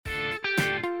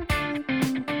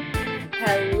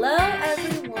Hello,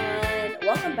 everyone.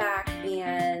 Welcome back,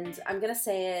 and I'm going to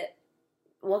say it.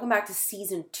 Welcome back to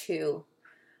Season 2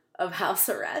 of House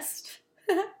Arrest.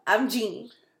 I'm Jeannie.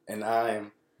 And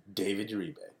I'm David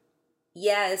Uribe.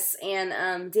 Yes,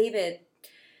 and David,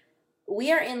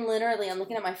 we are in literally, I'm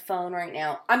looking at my phone right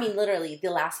now, literally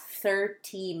the last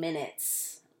 30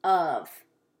 minutes of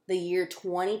the year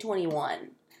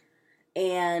 2021.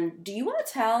 And do you want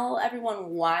to tell everyone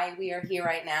why we are here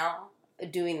right now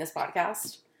doing this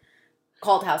podcast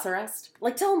called House Arrest?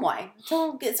 Like, tell them why. Tell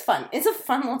them it's fun. It's a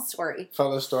fun little story. Fun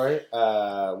little story.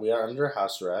 We are under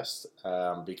house arrest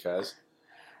because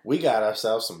we got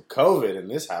ourselves some COVID in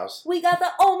this house. We got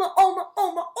the Omicron.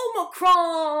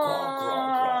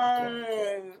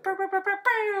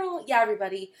 Yeah,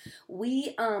 everybody.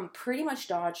 We pretty much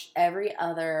dodged every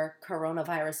other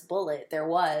coronavirus bullet there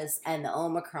was, and the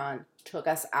Omicron took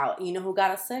us out. You know who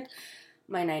got us sick?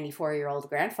 My 94-year-old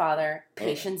grandfather,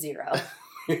 patient zero.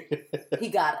 He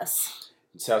got us.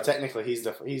 So technically, he's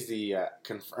the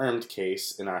confirmed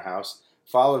case in our house,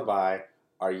 followed by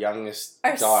our youngest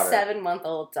daughter. Our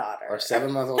 7-month-old daughter. Our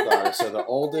 7-month-old daughter. So the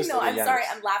oldest No, and the I'm youngest.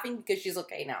 sorry. I'm laughing because she's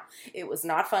okay now. It was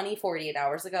not funny 48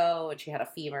 hours ago, and she had a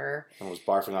fever. And was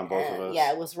barfing on both of us.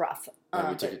 Yeah, it was rough. And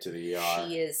we took her to the ER.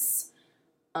 She is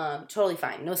totally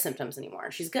fine. No symptoms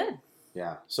anymore. She's good.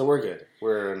 Yeah, so we're good.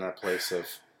 We're in a place of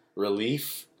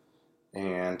relief,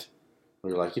 and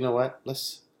we were like, you know what?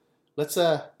 Let's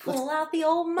pull out the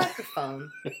old microphone.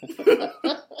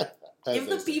 Give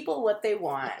the people what they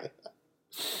want.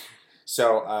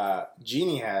 So,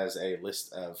 Jeannie has a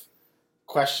list of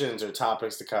questions or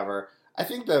topics to cover. I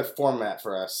think the format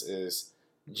for us is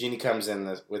Jeannie comes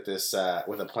in with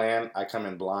a plan. I come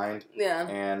in blind. Yeah.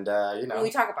 And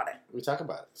we talk about it. We talk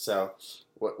about it. So,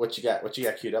 what you got? What you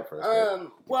got queued up for us?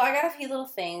 Well, I got a few little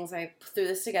things. I threw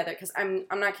this together because I'm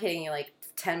not kidding you. Like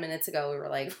 10 minutes ago, we were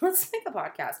like, let's make a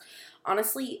podcast.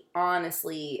 Honestly,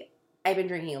 I've been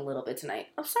drinking a little bit tonight.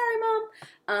 I'm sorry,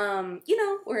 Mom.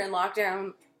 We're in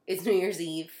lockdown. It's New Year's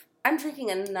Eve. I'm drinking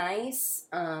a nice,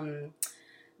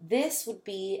 this would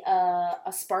be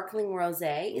a sparkling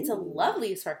rosé. It's a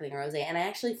lovely sparkling rosé, and I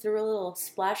actually threw a little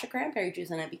splash of cranberry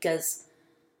juice in it because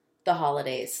the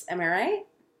holidays. Am I right?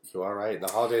 You are right. The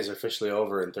holidays are officially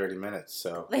over in 30 minutes,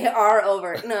 so. They are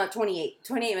over. No, 28.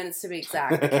 28 minutes to be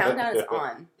exact. The countdown is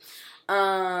on.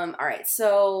 All right,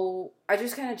 so I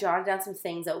just kind of jotted down some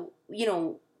things that,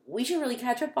 we should really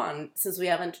catch up on since we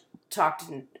haven't talked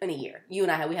in a year. You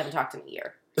and we haven't talked in a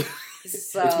year.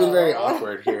 So, it's been very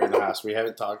awkward here in the house. We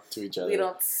haven't talked to each other. We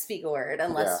don't speak a word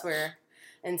unless we're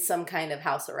in some kind of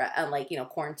house arrest,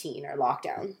 quarantine or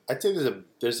lockdown. I'd say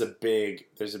there's a big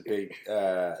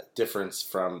difference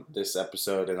from this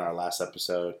episode and our last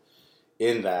episode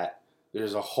in that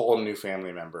there's a whole new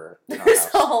family member in our house.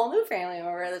 There's a whole new family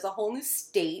member. There's a whole new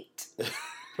state.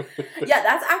 Yeah,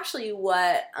 that's actually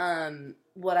what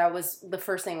the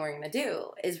first thing we're going to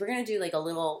do is we're going to do like a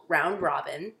little round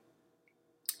robin.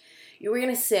 You were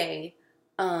going to say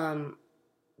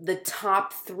the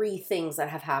top 3 things that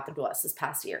have happened to us this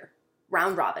past year.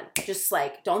 Round robin. Just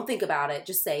like, don't think about it.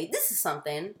 Just say, this is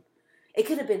something. It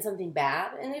could have been something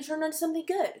bad and it turned into something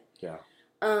good. Yeah.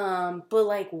 But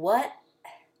like what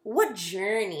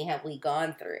journey have we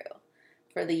gone through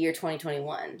for the year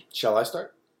 2021? Shall I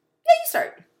start? Yeah,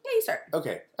 you start.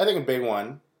 Okay. I think a big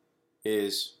one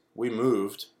is we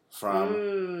moved from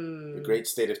the great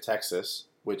state of Texas,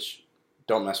 which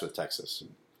don't mess with Texas.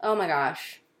 Oh my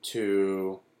gosh.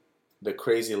 To the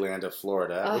crazy land of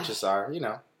Florida, which is our,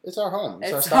 it's our home.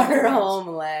 It's our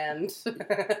homeland.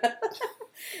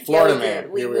 Florida, we man.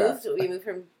 did. We moved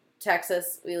from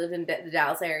Texas. We lived in the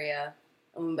Dallas area.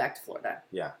 And moved back to Florida.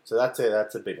 Yeah, so that's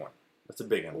a big one. That's a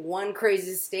big one. One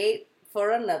crazy state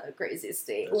for another crazy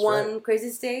state. That's one right. Crazy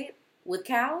state with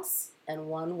cows, and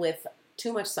one with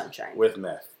too much sunshine. With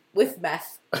meth. With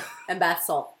meth and bath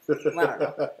salt. I don't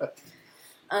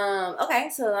know. Okay,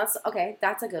 so that's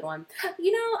a good one.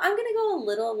 I'm gonna go a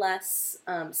little less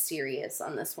serious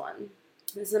on this one.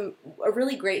 This is a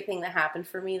really great thing that happened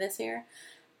for me this year.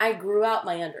 I grew out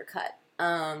my undercut.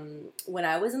 When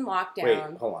I was in lockdown. Wait,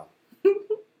 hold on.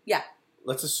 Yeah.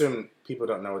 Let's assume people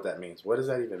don't know what that means. What does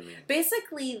that even mean?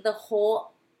 Basically, the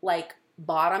whole,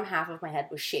 bottom half of my head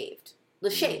was shaved.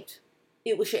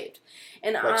 It was shaved.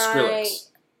 And like Skrillex.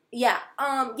 Yeah.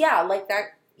 Like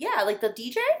that. Yeah, like the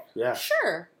DJ? Yeah.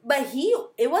 Sure. But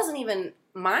it wasn't even,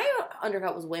 my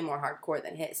undercut was way more hardcore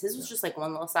than his. His was just like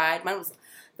one little side. Mine was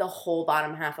the whole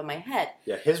bottom half of my head.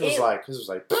 Yeah, his was like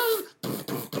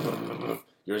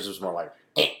yours was more like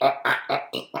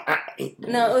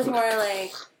No, it was more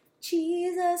like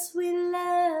Jesus, we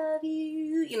love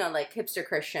you. You know, like hipster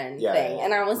Christian Yeah, thing. yeah,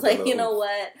 And I yeah. was With the like, you know little-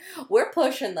 what? We're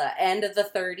pushing the end of the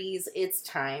 30s. It's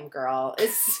time, girl.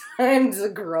 It's time to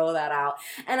grow that out.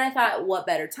 And I thought, what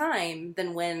better time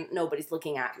than when nobody's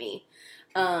looking at me?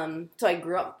 So I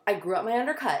grew up my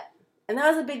undercut. And that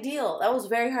was a big deal. That was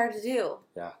very hard to do.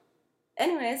 Yeah.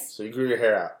 Anyways, So you grew your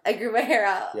hair out. I grew my hair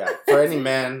out. Yeah. For any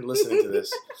man listening to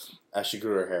this, she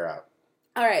grew her hair out.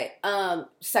 All right.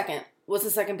 Second. What's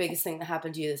the second biggest thing that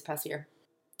happened to you this past year?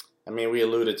 I mean, we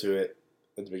alluded to it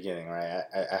at the beginning, right?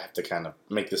 I have to kind of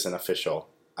make this an official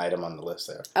item on the list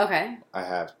there. Okay.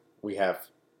 We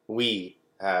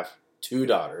have 2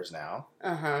 daughters now.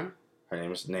 Uh-huh. Her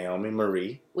name is Naomi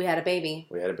Marie. We had a baby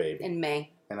We had a baby. in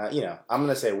May. And I'm going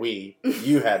to say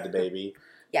you had the baby,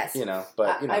 Yes.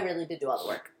 but, I really did do all the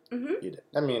work. Mm-hmm. you did.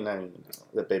 I mean,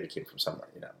 the baby came from somewhere,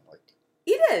 like.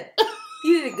 You did.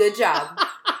 You did a good job.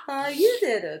 You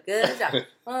did a good job.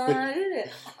 You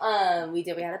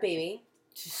did. We had a baby.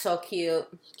 She's so cute.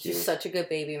 Cute. She's such a good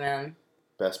baby, man.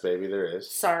 Best baby there is.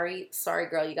 Sorry,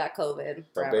 girl, you got COVID.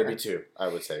 But Forever. baby 2, I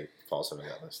would say, falls under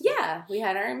that list. Yeah, we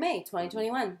had her in May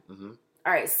 2021. Mm-hmm.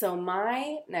 All right, so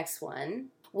my next one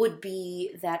would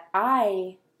be that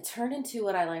I turned into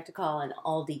what I like to call an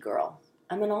Aldi girl.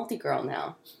 I'm an Aldi girl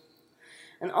now.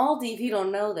 An Aldi, if you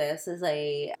don't know this,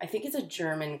 I think it's a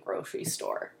German grocery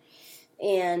store.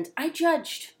 And I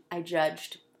judged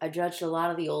a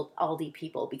lot of the old Aldi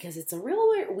people because it's a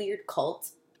real weird cult.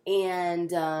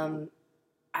 And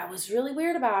I was really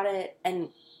weird about it. And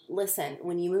listen,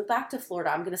 when you move back to Florida,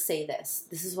 I'm going to say this.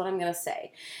 This is what I'm going to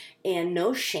say. And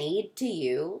no shade to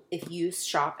you if you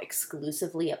shop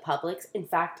exclusively at Publix. In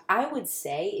fact, I would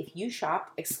say if you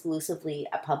shop exclusively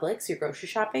at Publix, you're grocery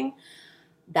shopping,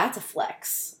 that's a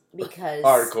flex. Because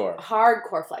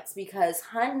hardcore flex, because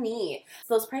honey,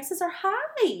 those prices are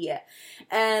high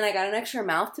and I got an extra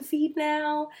mouth to feed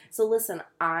now. So listen,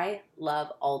 I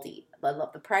love Aldi. I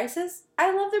love the prices.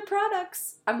 I love their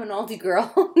products. I'm an Aldi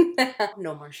girl.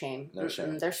 No more shame. No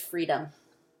shame. There's freedom.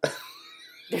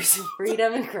 There's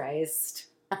freedom in Christ.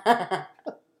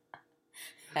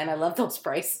 And I love those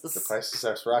prices. The prices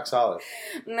are rock solid.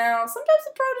 Now, sometimes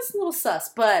the produce is a little sus,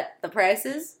 but the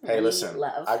prices, Hey, listen,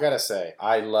 love. I gotta say,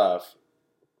 I love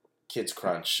Kids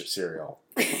Crunch cereal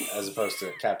as opposed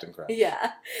to Captain Crunch.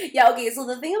 Yeah, okay, so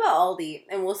the thing about Aldi,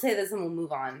 and we'll say this and we'll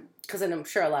move on, because I'm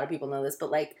sure a lot of people know this, but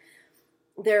like,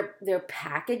 their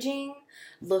packaging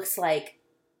looks like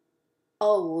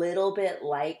a little bit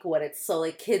like what it's, so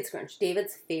like Kids Crunch,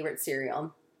 David's favorite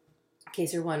cereal, in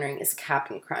case you're wondering, is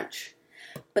Captain Crunch.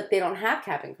 But they don't have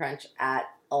Captain Crunch at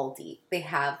Aldi. They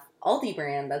have Aldi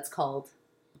brand that's called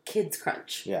Kids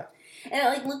Crunch. Yeah. And it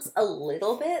like looks a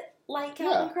little bit like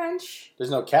Captain Crunch. There's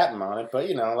no captain on it, but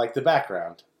like the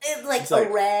background. It's like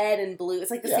red and blue.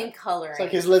 It's like the same coloring. It's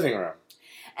like his living room.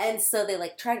 And so they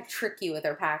like try to trick you with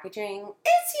their packaging.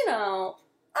 It's,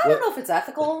 I don't know if it's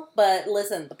ethical, but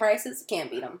listen, the prices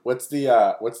can't beat them. What's the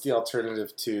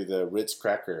alternative to the Ritz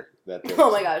cracker that?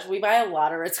 Oh my gosh, we buy a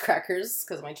lot of Ritz crackers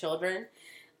because of my children,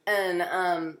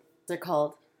 and they're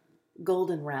called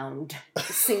Golden Round,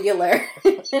 singular.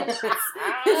 It's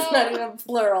not even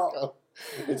plural.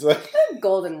 It's like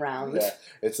Golden Round. Yeah,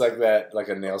 it's like that, like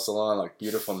a nail salon, like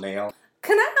beautiful nail.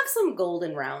 Can I have some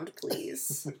Golden Round,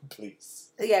 please?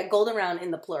 Please. Yeah, Golden Round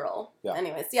in the plural. Yeah.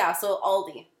 Anyways, yeah. So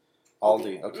Aldi.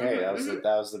 Okay, Mm-hmm,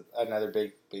 that was another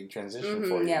big transition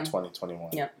for you in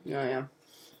 2021. Yeah, yeah.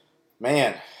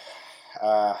 Man,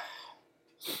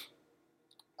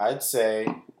 I'd say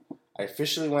I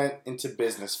officially went into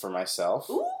business for myself.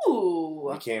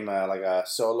 Ooh. Became like a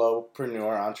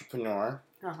solopreneur, entrepreneur.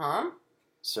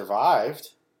 Survived.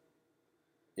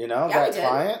 Got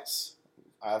clients.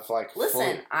 I've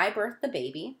Listen, I birthed the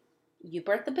baby. You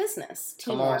birthed the business.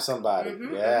 Teamwork. Come on, somebody.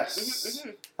 Mm-hmm, Yes.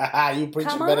 You preaching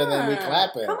Come better on. than me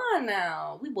clapping. Come on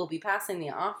now. We will be passing the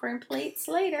offering plates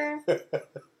later.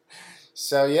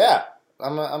 So yeah,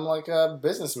 I'm like a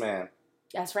businessman.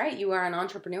 That's right. You are an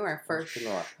entrepreneur for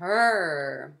Entrepreneur.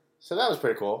 sure. So that was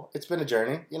pretty cool. It's been a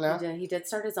journey, He did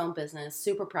start his own business.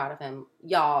 Super proud of him.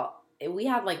 Y'all, we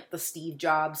had like the Steve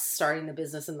Jobs starting the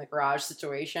business in the garage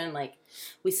situation. Like,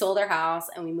 we sold our house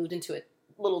and we moved into a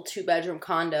little 2-bedroom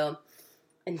condo.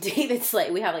 And David's like,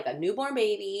 we have like a newborn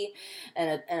baby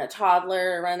and a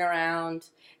toddler running around.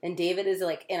 And David is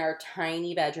like in our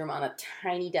tiny bedroom on a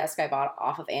tiny desk I bought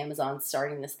off of Amazon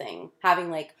starting this thing. Having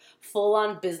like full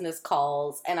on business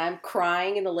calls. And I'm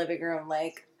crying in the living room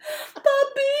like, the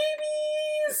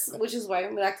babies! Which is why I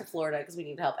went back to Florida because we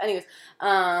need help. Anyways,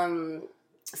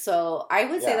 so I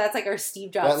would say that's like our Steve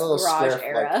Jobs garage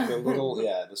era.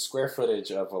 Like the square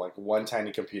footage of like one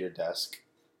tiny computer desk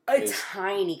A is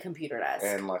tiny computer desk.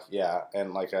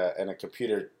 and a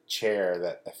computer chair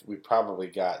that we probably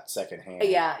got secondhand.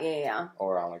 Yeah.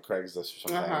 Or on like Craigslist or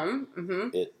something. Mm-hmm.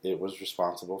 It was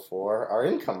responsible for our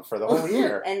income for the whole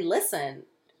year. And listen,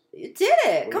 you did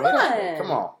it. Come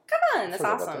on. That's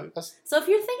awesome. So if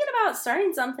you're thinking about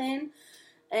starting something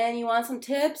and you want some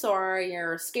tips or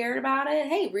you're scared about it,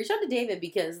 hey, reach out to David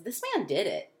because this man did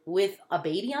it with a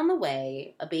baby on the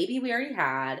way, a baby we already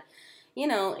had, you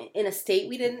know, in a state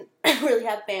we didn't really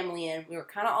have family in. We were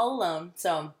kind of all alone.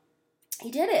 So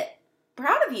he did it.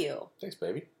 Proud of you. Thanks,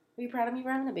 baby. Are you proud of me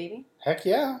for having a baby? Heck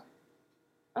yeah.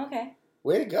 Okay.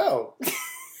 Way to go.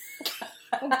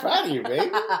 I'm proud of you,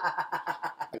 baby.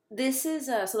 This is,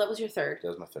 so that was your third. That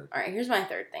was my third. All right, here's my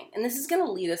third thing. And this is going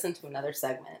to lead us into another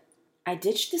segment. I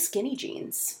ditched the skinny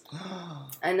jeans.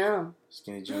 I know.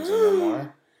 Skinny jeans are no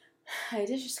more? I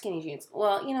ditched the skinny jeans.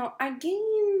 Well, you know, I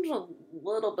gained a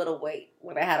little bit of weight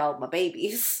when I had all my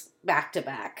babies back to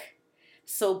back.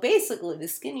 So basically, the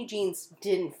skinny jeans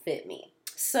didn't fit me.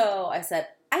 So I said,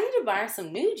 I need to buy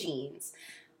some new jeans.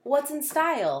 What's in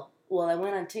style? Well, I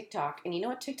went on TikTok, and you know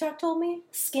what TikTok told me?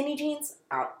 Skinny jeans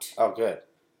out. Oh, good.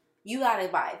 You gotta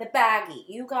buy the baggy.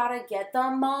 You gotta get the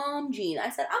mom jean. I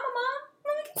said, I'm a mom.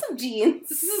 Let me get some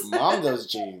jeans. Mom those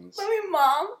jeans. Let me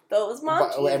mom those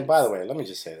mom jeans. And by the way, let me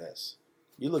just say this.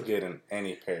 You look good in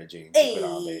any pair of jeans you put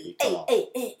on, baby. Come on.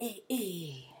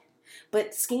 Hey.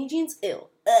 But skinny jeans, ew.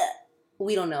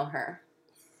 We don't know her.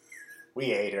 We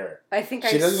hate her.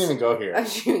 She doesn't even go here.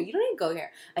 You don't even go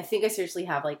here. I think I seriously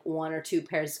have like 1 or 2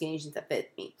 pairs of skinny jeans that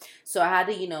fit me. So I had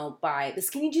to, you know, buy. The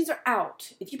skinny jeans are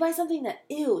out. If you buy something that,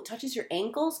 touches your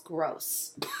ankles,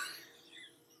 gross.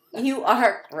 You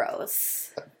are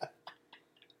gross.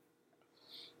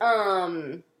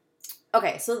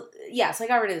 Okay, so I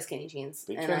got rid of the skinny jeans.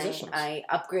 Big and transitions. I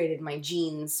upgraded my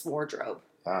jeans wardrobe.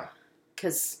 Ah.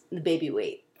 Because the baby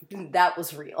weight. That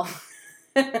was real.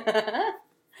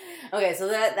 Okay, so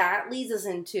that leads us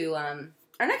into our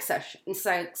next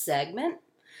segment.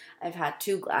 I've had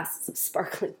 2 glasses of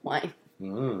sparkling wine.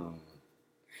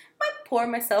 Might pour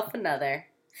myself another.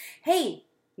 Hey,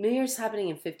 New Year's happening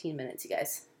in 15 minutes, you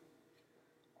guys.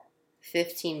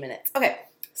 15 minutes. Okay,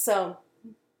 so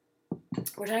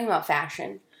we're talking about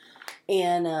fashion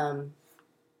and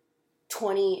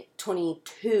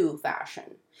 2022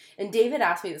 fashion. And David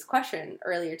asked me this question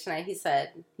earlier tonight. He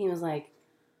was like,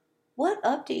 what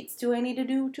updates do I need to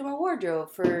do to my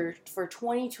wardrobe for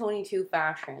 2022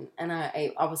 fashion? And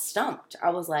I was stumped.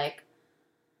 I was like,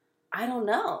 I don't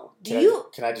know.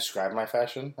 Can I describe my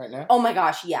fashion right now? Oh my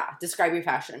gosh, yeah. Describe your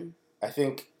fashion. I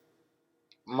think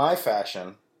my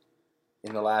fashion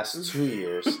in the last 2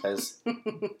 years has,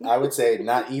 I would say,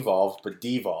 not evolved, but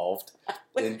devolved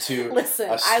into Listen,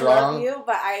 a strong... I love you,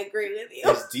 but I agree with you.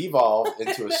 Has devolved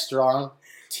into a strong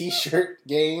t-shirt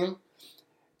game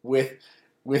with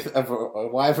a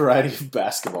wide variety of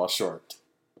basketball short.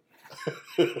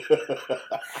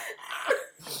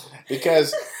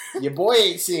 Because your boy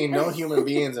ain't seeing no human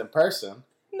beings in person,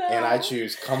 No. and I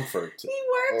choose comfort. He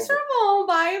works from home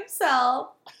by himself,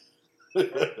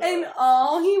 and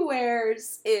all he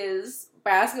wears is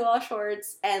basketball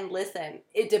shorts. And listen,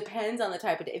 it depends on the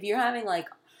type of day. If you're having like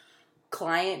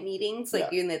client meetings, like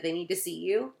that they need to see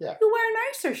you, you wear a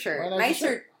nicer shirt,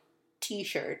 nicer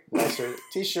t-shirt. Nicer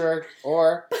t-shirt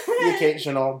or the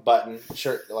occasional button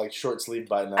shirt, like short sleeve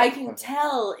button. I can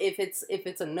tell if it's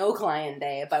a no client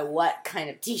day by what kind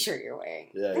of t-shirt you're wearing.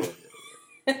 Yeah.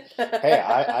 Hey,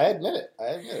 I admit it.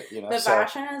 You know, the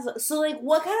fashion is so. Like,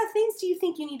 what kind of things do you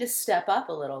think you need to step up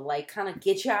a little? Like, kind of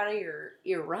get you out of your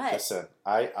rut. Listen,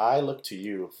 I look to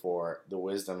you for the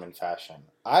wisdom in fashion.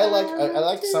 I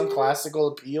like some classical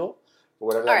appeal, or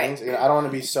whatever that means. You know, I don't want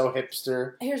to be so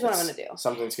hipster. Here's what I'm gonna do.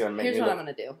 Something's gonna make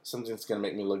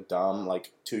me look dumb.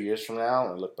 Like 2 years from now,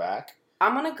 when I look back.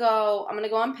 I'm gonna go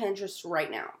on Pinterest right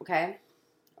now. Okay.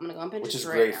 I'm going to go on Pinterest which is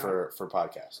right great now. for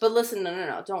podcasts. But listen,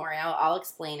 no. Don't worry. I'll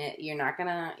explain it. I'm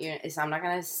not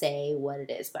going to say what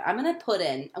it is. But I'm going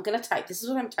to type. This is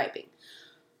what I'm typing.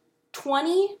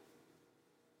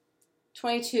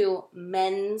 2022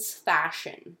 men's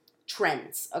fashion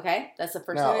trends. Okay? That's the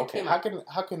first thing that came up.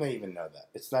 How can they even know that?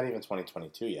 It's not even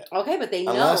 2022 yet. Okay, but they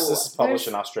know. Unless this is published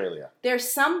in Australia. There's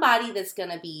somebody that's going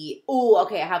to be... Oh,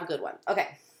 okay. I have a good one.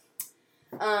 Okay.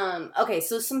 Okay,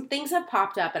 so some things have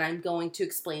popped up and I'm going to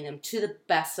explain them to the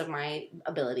best of my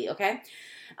ability, okay?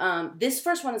 This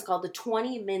first one is called the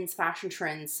 20 men's fashion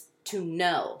trends to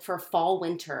know for fall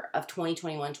winter of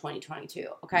 2021 2022.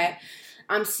 Okay,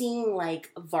 I'm seeing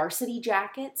like varsity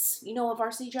jackets. You know what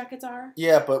varsity jackets are?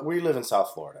 Yeah, but we live in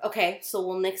South Florida. Okay, so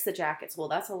we'll nix the jackets. Well,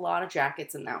 that's a lot of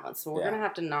jackets in that one, so we're Yeah. gonna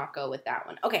have to not go with that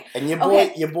one. Okay, And your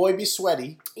Okay. boy be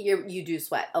sweaty. you do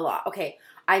sweat a lot. Okay,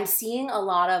 I'm seeing a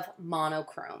lot of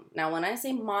monochrome. Now, when I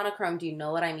say monochrome, do you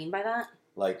know what I mean by that?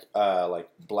 Like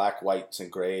black, whites,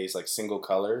 and grays, like single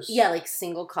colors. Yeah, like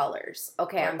single colors.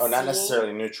 Okay, I'm not seeing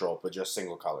necessarily neutral, but just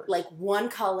single colors. like one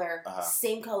color, Uh-huh.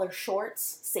 same color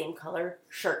shorts, same color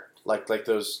shirt. like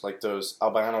those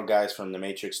albino guys from The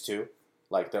Matrix 2.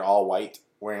 Like they're all white,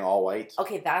 wearing all white.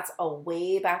 Okay, that's a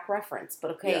way back reference,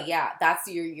 but okay, yeah, that's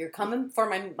you're coming for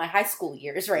my high school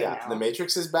years right now. The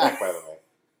Matrix is back, by the way.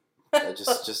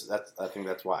 I think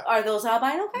that's why. Are those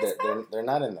albino guys? They're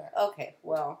not in there. Okay,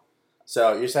 well.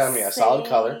 So you're telling me a solid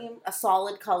color, A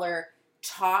solid color,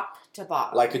 top to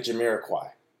bottom. like a Jamiroquai.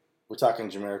 We're talking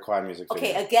Jamiroquai music. Okay,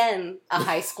 video. again, a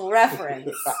high school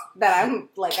reference that I'm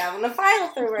like having to file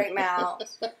through right now.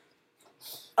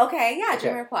 Okay, yeah, Okay.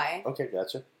 Jamiroquai. Okay,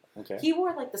 gotcha. Okay. He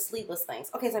wore like the sleeveless things.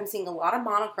 Okay, so I'm seeing a lot of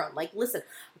monochrome. Like, listen,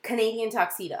 Canadian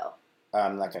tuxedo,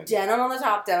 I'm not gonna. denim on the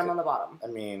top, denim on the bottom. I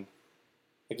mean,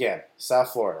 again,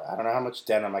 South Florida. I don't know how much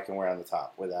denim I can wear on the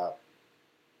top without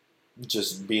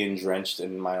just being drenched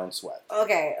in my own sweat.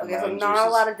 Okay, so Brown not a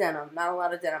juices. lot of denim. Not a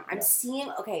lot of denim. I'm Yeah.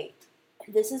 seeing. Okay,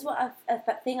 this is what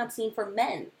a thing I'm seeing for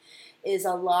men is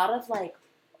a lot of like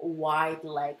wide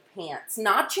leg pants,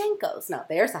 not Jenkos. No,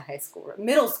 there's a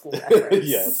middle school reference.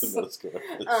 Yeah, it's a middle school.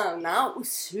 Not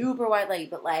super wide leg,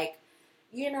 but like,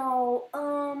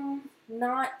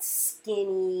 not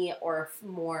skinny or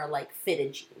more like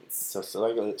fitted jeans. So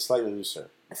slightly looser.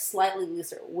 Slightly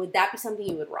looser. Would that be something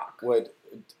you would rock? Would,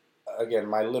 again,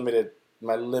 my limited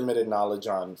knowledge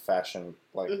on fashion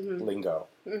lingo.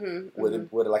 Mm-hmm.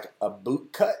 Would like a boot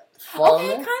cut fall Okay,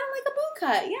 in kind there? of like a boot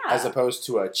cut, yeah. As opposed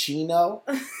to a chino?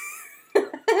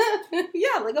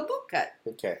 Yeah, like a boot cut.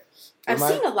 Okay. I'm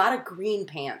seeing a lot of green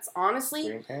pants. Honestly,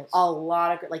 green pants? a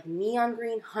lot of like neon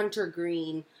green, hunter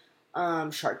green,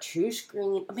 chartreuse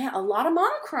green. Man, a lot of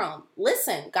monochrome.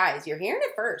 Listen, guys, you're hearing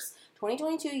it first.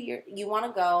 2022, you want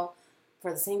to go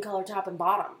for the same color top and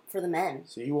bottom for the men.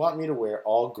 So you want me to wear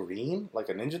all green like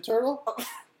a Ninja Turtle?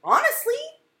 Honestly,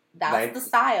 that's the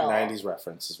style. 90s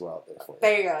reference as well. Therefore.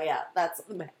 There you go. Yeah, that's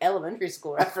elementary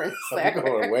school reference there. I'm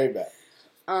going way back.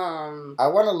 I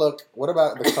want to look. What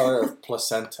about the color of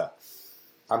placenta?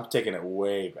 I'm taking it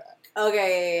way back.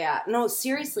 Okay, yeah. No,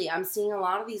 seriously, I'm seeing a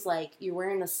lot of these, like, you're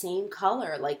wearing the same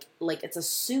color. Like it's a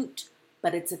suit,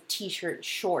 but it's a t-shirt and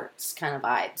shorts kind of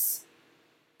vibes.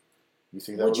 You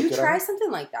think that Would you look good on try me?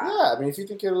 something like that? Yeah, I mean, if you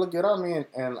think it'll look good on me,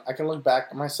 and I can look back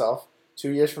at myself 2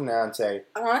 years from now and say,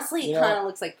 Honestly, You it know- kind of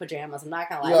looks like pajamas. I'm not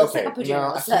going to lie. yeah, It looks okay, like a pajama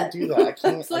no, I set. can't do that. I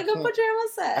can't. It's like I a can't, pajama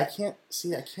set.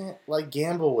 I can't like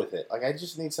gamble with it. Like, I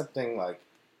just need something like,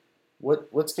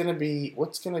 what's gonna be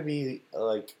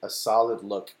like a solid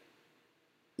look,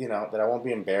 that I won't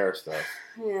be embarrassed of.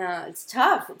 Yeah, it's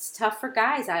tough. It's tough for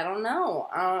guys. I don't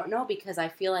know because I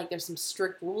feel like there's some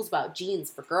strict rules about jeans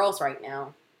for girls right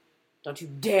now. Don't you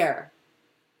dare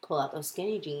pull out those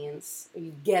skinny jeans or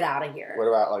you get out of here. What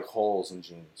about like holes in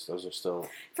jeans? Those are still.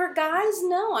 For guys,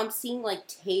 no. I'm seeing like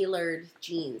tailored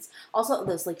jeans. Also,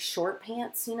 those like short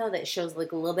pants, that shows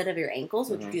like a little bit of your ankles.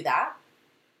 Would you do that?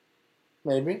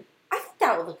 Maybe. I think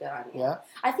that would look good on you. Yeah.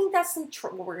 I think that's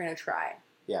what we're going to try.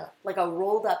 Yeah. Like a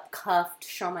rolled up cuff to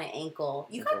show my ankle.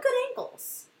 You got Okay. good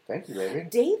ankles. Thank you, baby.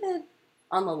 David,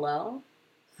 on the low,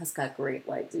 has got great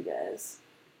legs, you guys.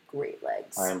 Great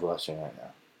legs. I am blushing right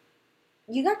now.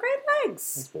 You got great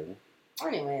Thanks, legs. baby.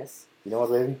 Anyways. You know what,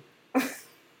 baby?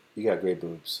 You got great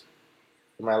boobs.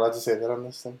 Am I allowed to say that on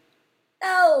this thing?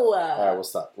 No! All right, we'll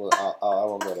stop. I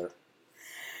won't go there.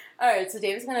 Alright, so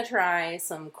David's going to try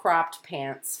some cropped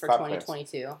pants for Cropped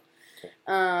 2022. Okay.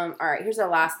 Alright, here's our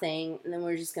last thing, and then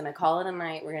we're just going to call it a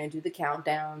night. We're going to do the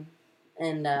countdown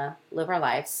and live our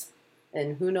lives.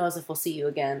 And who knows if we'll see you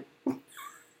again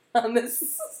on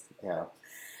this. Yeah.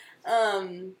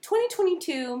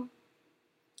 2022,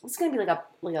 it's going to be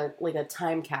like a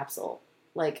time capsule.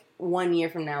 Like 1 year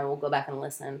from now, we'll go back and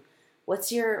listen.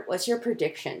 What's your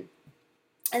prediction?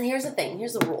 And here's the thing.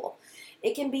 Here's the rule.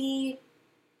 It can be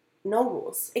no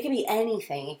rules. It can be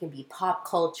anything. It can be pop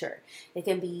culture. It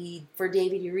can be for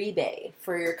David Uribe,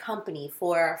 for your company,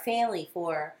 for our family,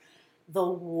 for the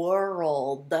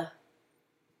world.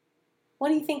 What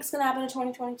do you think is going to happen in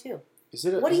 2022?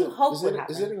 What do you hope would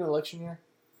happen? Is it an election year?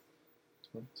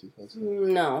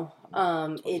 2000? No.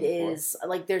 It 2024? is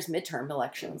like there's midterm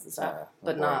elections and stuff,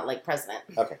 but well, not like president.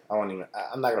 Okay, I'm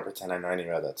not gonna pretend I know any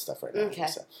of that stuff right now. Okay.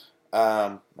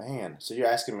 So, man, so you're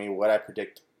asking me what I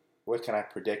predict what can I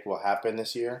predict will happen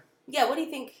this year? Yeah, what do you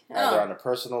think? Either on a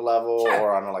personal level Sure.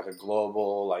 or on a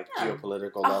global,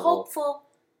 geopolitical level.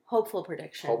 Hopeful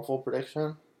prediction. Hopeful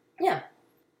prediction? Yeah.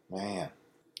 Man,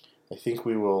 I think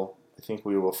we will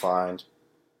find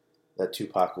that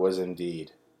Tupac was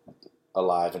indeed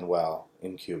alive and well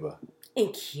in Cuba.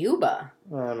 In Cuba?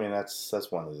 I mean,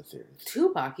 that's one of the theories.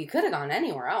 Tupac, you could have gone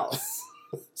anywhere else.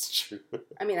 It's true.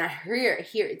 I mean, I hear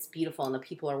it's beautiful and the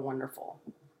people are wonderful.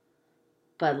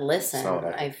 But listen,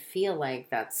 I feel like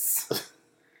that's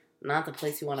not the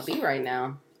place you want to be right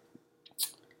now.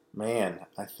 Man,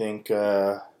 I think.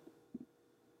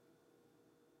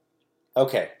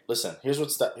 Okay, listen. Here's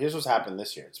what's happened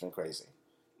this year. It's been crazy.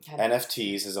 Okay.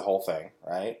 NFTs is a whole thing,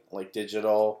 right? Like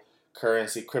digital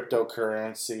currency,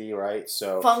 cryptocurrency, right?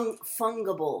 So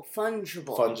fungible.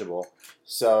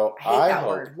 So I hate that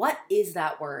word. What is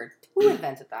that word? Who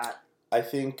invented that? I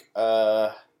think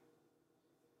a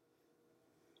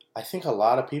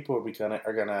lot of people are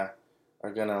gonna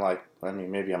like. I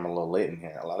mean, maybe I'm a little late in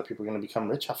here. A lot of people are gonna become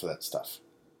rich off of that stuff,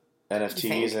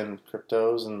 NFTs and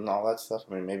cryptos and all that stuff.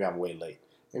 I mean, maybe I'm way late.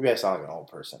 Maybe I sound like an old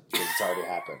person because it's already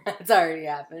happened. It's already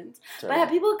happened. But have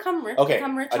people become rich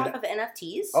off of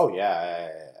NFTs? Oh yeah.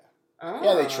 Oh.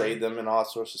 Yeah, they trade them and all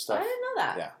sorts of stuff. I didn't know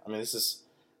that. Yeah, I mean this is.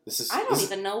 I don't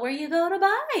even know where you go to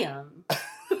buy them.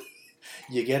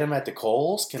 You get them at the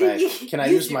Kohl's? Can I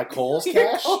use my Kohl's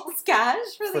cash? Kohl's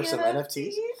cash for some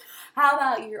NFTs? How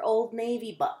about your Old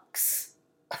Navy bucks?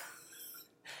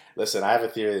 Listen, I have a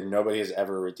theory that nobody has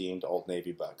ever redeemed Old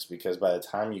Navy bucks because by the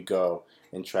time you go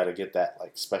and try to get that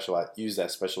use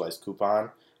that specialized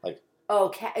coupon, is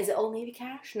it Old Navy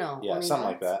cash? No. Yeah, something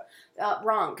like that.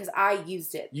 Wrong, because I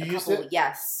used it. You used it?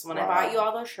 Yes. When I bought you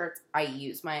all those shirts, I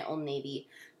used my Old Navy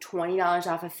 $20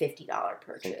 off a $50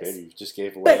 purchase. I think maybe you just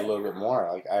gave away a little bit more.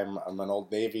 Like I'm an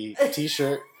Old Navy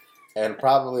T-shirt and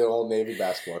probably an Old Navy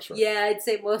basketball shirt. Yeah, I'd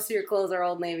say most of your clothes are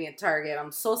Old Navy at Target.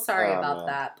 I'm so sorry about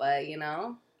that, but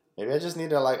maybe I just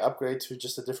need to upgrade to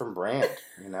just a different brand.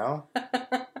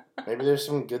 Maybe there's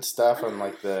some good stuff on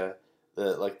the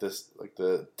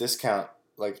discount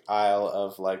aisle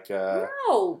of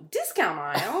No, discount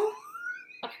aisle.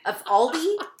 Of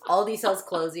Aldi. Aldi sells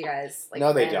clothes, you guys.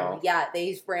 No, they don't. Yeah,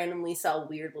 they randomly sell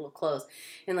weird little clothes.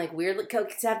 And weird little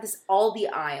to have this Aldi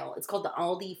aisle. It's called the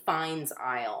Aldi Finds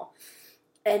aisle.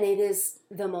 And it is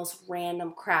the most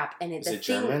random crap. And is it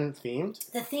German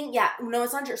themed? The thing, yeah. No,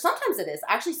 it's not German. Sometimes it is.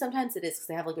 Actually, sometimes it is because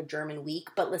they have a German week.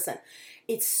 But listen,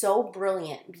 it's so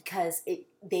brilliant because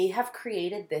they have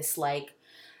created this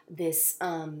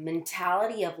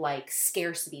mentality of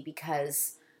scarcity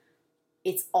because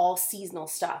it's all seasonal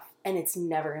stuff and it's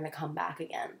never going to come back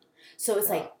again. So it's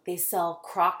they sell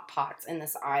crock pots in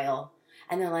this aisle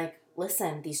and they're like,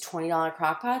 listen, these $20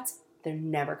 crock pots, they're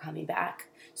never coming back.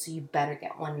 So you better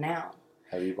get one now.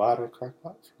 Have you bought a crock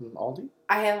pot from Aldi?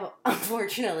 I have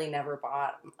unfortunately never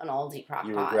bought an Aldi crock pot.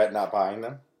 You regret not buying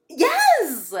them?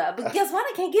 Yes! But guess what?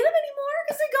 I can't get them anymore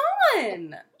because they're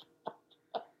gone.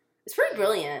 It's pretty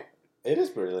brilliant. It is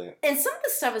brilliant. And some of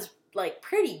the stuff is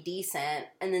pretty decent,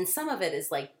 and then some of it is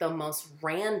the most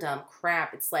random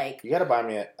crap. It's you gotta buy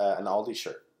me an Aldi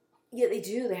shirt. Yeah, they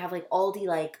do. They have Aldi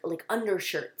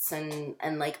undershirts and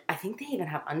I think they even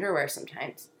have underwear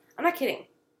sometimes. I'm not kidding.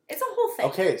 It's a whole thing.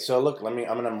 Okay, so look, I'm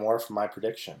gonna morph my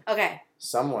prediction. Okay.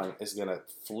 Someone is gonna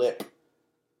flip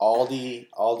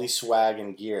Aldi swag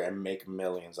and gear and make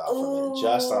millions off of it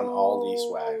just on Aldi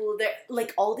swag.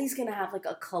 Aldi's gonna have a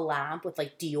collab with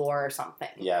Dior or something.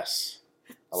 Yes.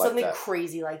 Something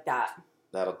crazy like that.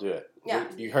 That'll do it. Yeah.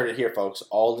 You heard it here, folks.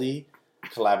 Aldi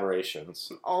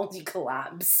collaborations. Aldi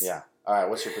collabs. Yeah. All right.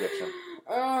 What's your prediction?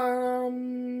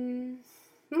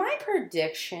 My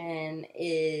prediction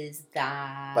is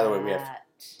that. By the way, we have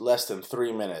less than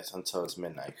 3 minutes until it's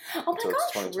midnight. Oh my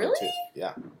gosh! Really?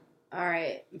 Yeah. All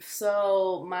right.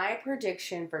 So my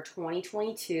prediction for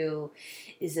 2022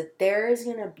 is that there is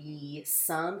gonna be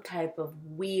some type of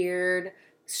weird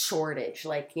shortage.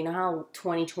 You know how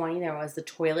 2020 there was the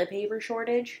toilet paper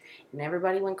shortage and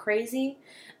everybody went crazy?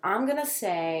 I'm going to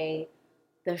say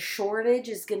the shortage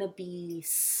is going to be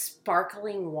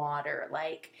sparkling water.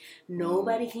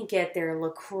 Nobody can get their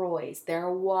LaCroix, their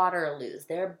Waterloos,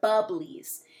 their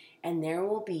Bubblies, and there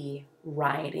will be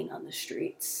rioting on the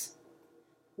streets.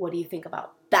 What do you think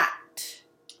about that?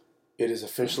 It is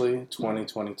officially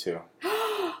 2022.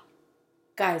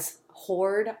 Guys,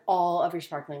 hoard all of your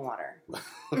sparkling water.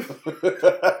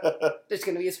 There's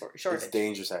going to be a shortage. It's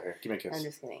dangerous out here. Give me a kiss. I'm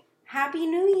just kidding. Happy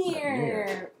New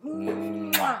Year.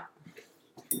 Mwah.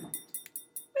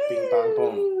 Bing, bong,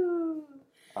 boom.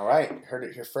 All right. Heard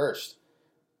it here first.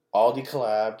 Aldi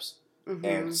collabs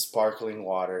and sparkling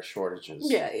water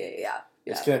shortages. Yeah.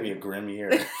 It's gonna be a grim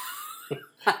year.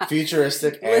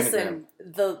 Futuristic and Listen,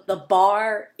 the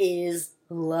bar is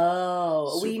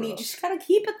low. Super low. Just gotta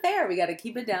keep it there. We gotta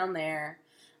keep it down there.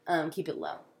 Keep it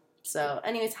low. So,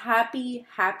 anyways, happy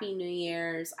New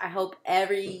Year's. I hope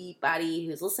everybody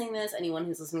who's listening to this, anyone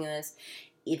who's listening to this,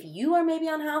 if you are maybe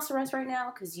on house arrest right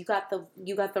now because you got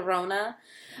the Rona,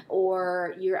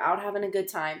 or you're out having a good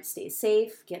time, stay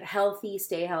safe, get healthy,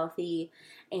 stay healthy,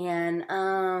 and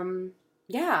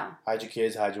yeah. Hide your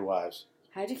kids, hide your wives.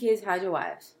 Hide your kids, hide your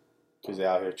wives. Because they're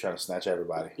out here trying to snatch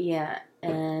everybody. Yeah,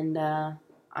 and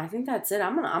I think that's it.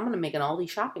 I'm gonna make an Aldi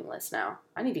shopping list now.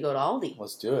 I need to go to Aldi.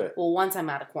 Let's do it. Well, once I'm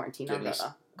out of quarantine, I'm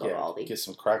gonna go to Aldi. Get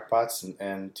some crack pots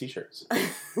and t-shirts.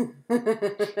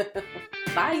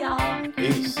 Bye, y'all.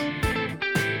 Peace.